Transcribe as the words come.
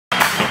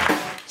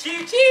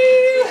Choo-choo!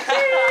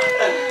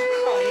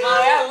 Oh,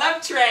 Molly, I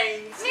love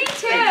trains. Me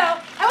too.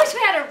 I wish we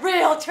had a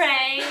real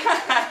train.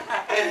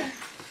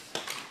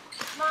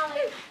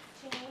 Molly,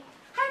 Ginny.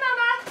 Hi,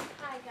 Mama.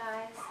 Hi,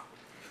 guys.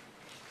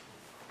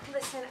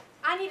 Listen,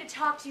 I need to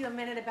talk to you a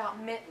minute about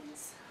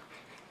Mittens.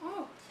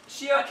 Oh,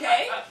 she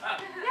okay?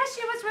 Yeah,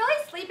 she was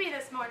really sleepy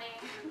this morning.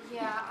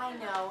 Yeah, I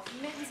know.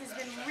 Mittens has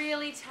been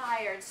really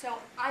tired, so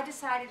I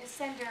decided to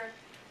send her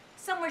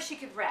somewhere she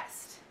could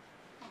rest.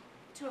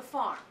 To a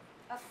farm.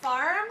 A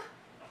farm?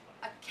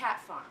 A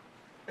cat farm.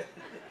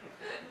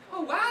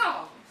 Oh,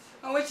 wow.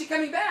 Oh, when's she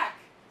coming back?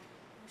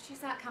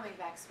 She's not coming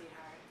back,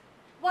 sweetheart.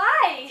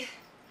 Why?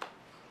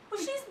 Well,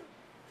 she's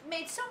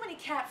made so many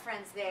cat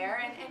friends there,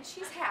 and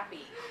she's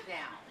happy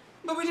now.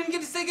 But we didn't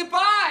get to say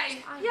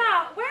goodbye.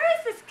 Yeah, where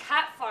is this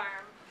cat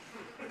farm?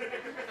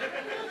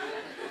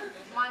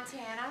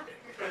 Montana.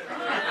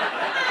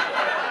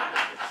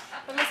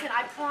 But listen,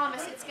 I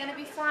promise it's gonna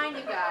be fine,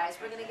 you guys.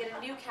 We're gonna get a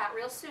new cat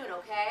real soon,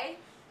 okay?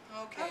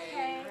 Okay.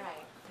 Okay. All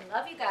right. I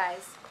love you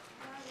guys.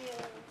 Love you.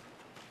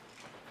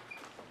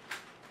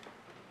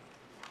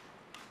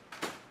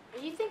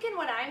 Are you thinking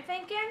what I'm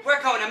thinking?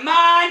 We're going to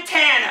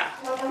Montana.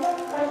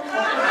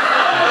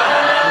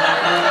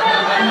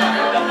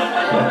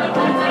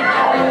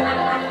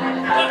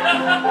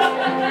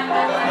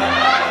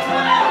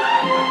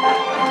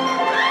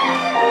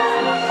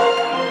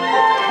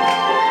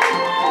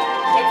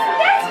 It's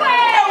this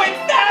way! No,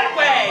 it's that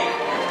way.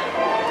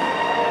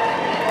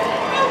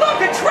 Oh,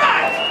 look, a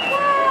truck.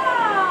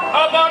 Wow!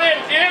 Hop on in,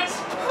 kids.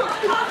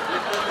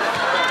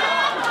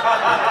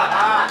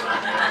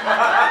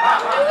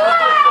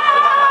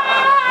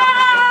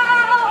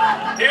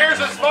 Here's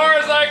as far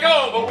as I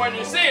go, but when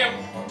you see him,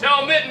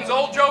 tell Mittens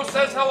old Joe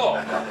says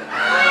hello.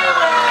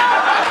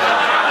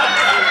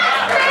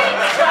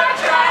 Thanks, truck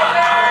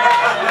driver!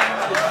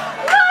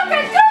 Look,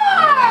 a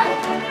door!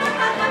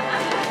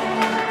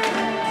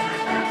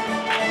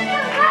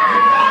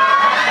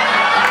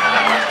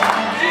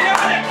 Do you know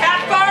what a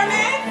cat farm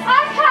is?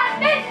 Our cat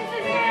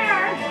Mittens is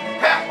here!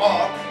 Cat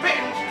farm,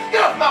 Mittens,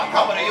 get off my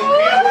property, you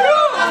kid!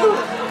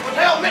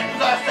 Tell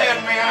Mittens I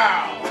said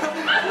meow!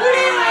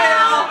 We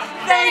will.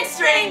 Thanks,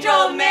 strange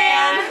old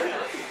man.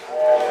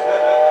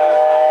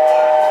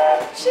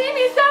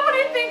 Jamie, is that what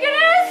I think it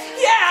is?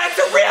 Yeah, it's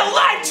a real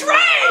live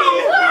train.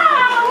 Oh,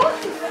 wow!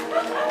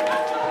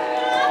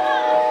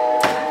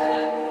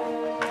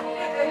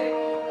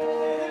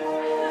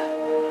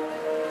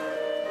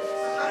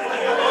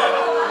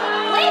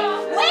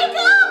 Wake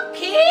up,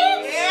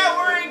 kids! Yeah,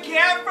 we're in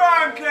cat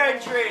farm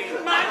country.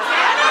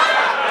 Montana?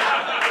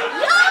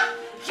 Yup!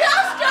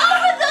 Just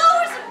over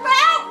those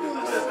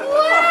mountains!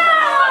 Wow!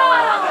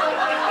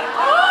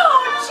 Oh,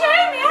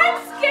 Jamie, I'm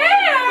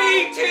scared! Me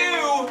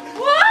too.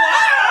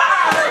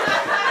 Wow!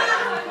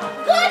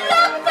 Good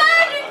luck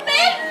finding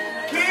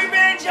Mittens! Keep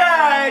in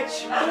touch.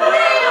 We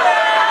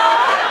will!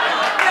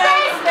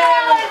 Thanks,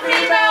 Mel and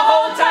Female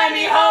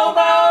old-timey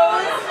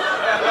hobos.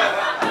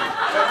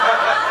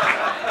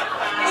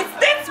 It's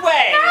this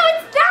way. No,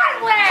 it's that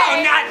way! Oh,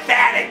 not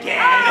that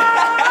again.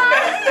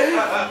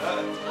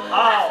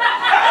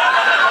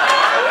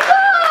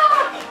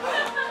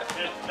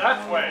 It's that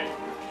way.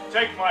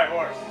 Take my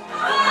horse.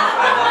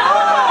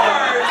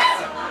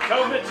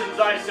 Tell Mittens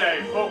I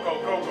say, Poco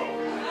Coco.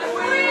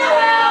 We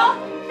will!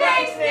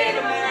 Thanks,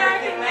 Native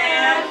American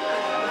man!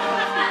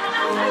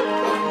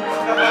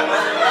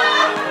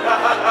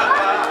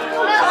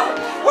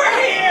 We're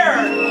here.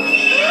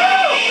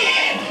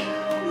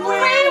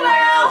 We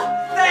will.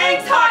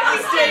 Thanks, hockey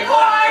stick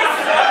horse.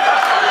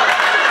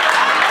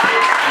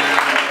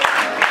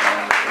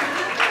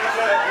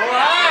 Well,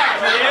 hi,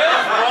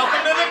 kids.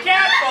 Welcome to the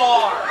cat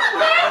farm.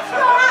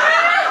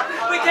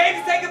 We came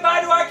to say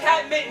goodbye to our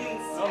cat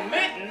Mittens. No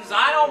Mittens?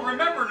 I don't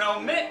remember no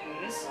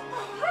Mittens.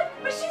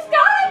 But she's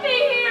gotta be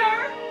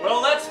here!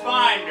 Well, let's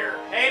find her.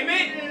 Hey,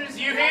 Mittens,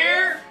 you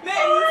here?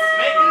 Mittens.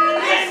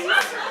 Mittens? Mittens.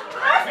 Mittens?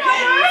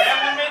 That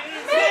one,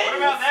 Mittens? What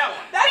about that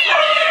one? That's not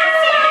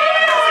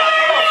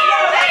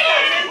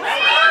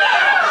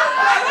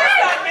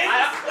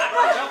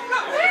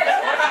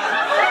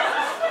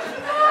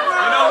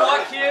You know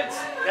what, kids?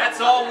 That's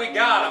all we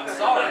got. I'm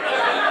sorry.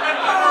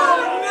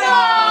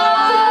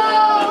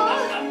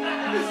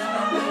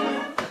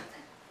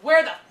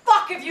 Where the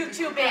fuck have you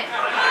two been?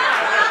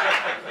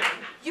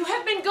 You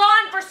have been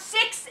gone for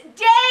 6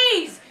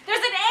 days!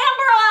 There's an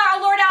Amber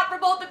Alert out for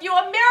both of you.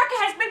 America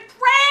has been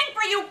praying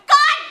for you.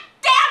 God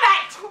damn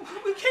it!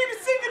 We came to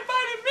say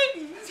goodbye to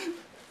Mittens.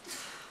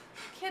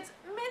 Kids,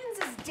 Mittens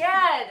is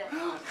dead.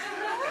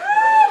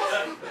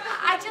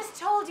 I just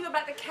told you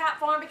about the cat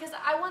farm because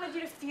I wanted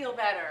you to feel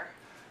better.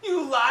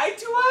 You lied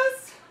to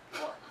us?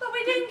 But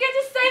we didn't get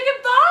to say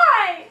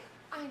goodbye.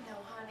 I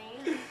know,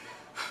 honey.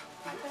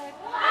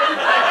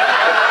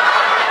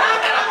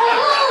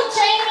 Hello,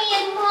 Jamie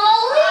and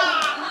Molly.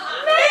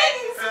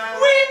 Mittens,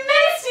 we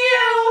miss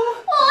you.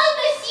 Well, I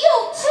miss you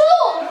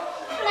too.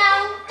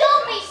 Now,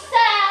 don't be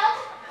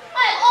sad.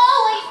 I've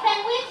always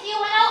been with you,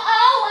 and I'll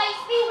always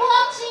be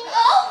watching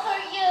over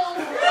you.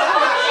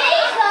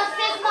 Jesus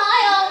is my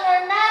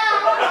owner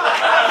now.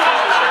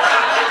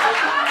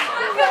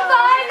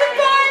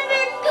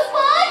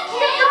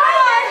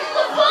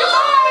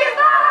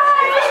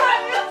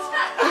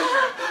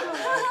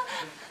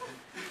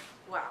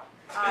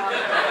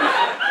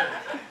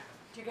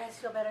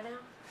 feel better now?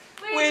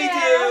 We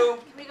do.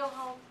 Can we go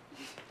home?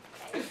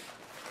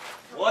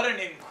 What an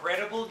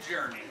incredible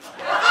journey.